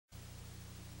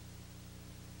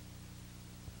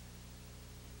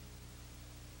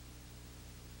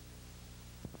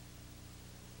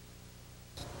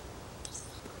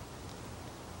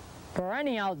For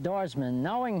any outdoorsman,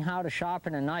 knowing how to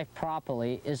sharpen a knife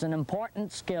properly is an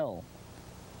important skill.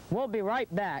 We'll be right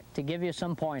back to give you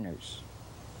some pointers.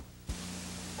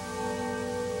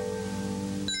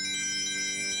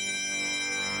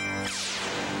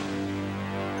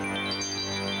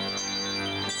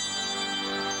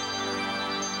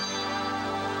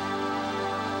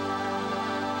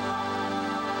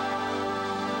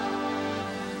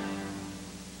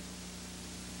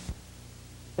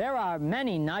 There are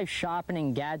many knife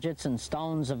sharpening gadgets and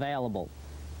stones available.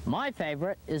 My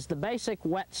favorite is the basic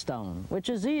whetstone, which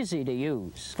is easy to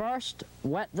use. First,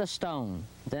 wet the stone.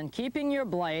 Then, keeping your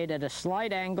blade at a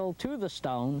slight angle to the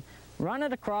stone, run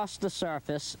it across the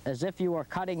surface as if you were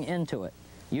cutting into it.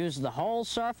 Use the whole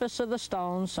surface of the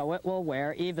stone so it will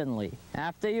wear evenly.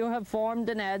 After you have formed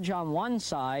an edge on one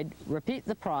side, repeat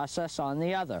the process on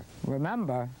the other.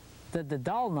 Remember that the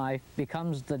dull knife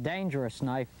becomes the dangerous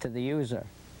knife to the user.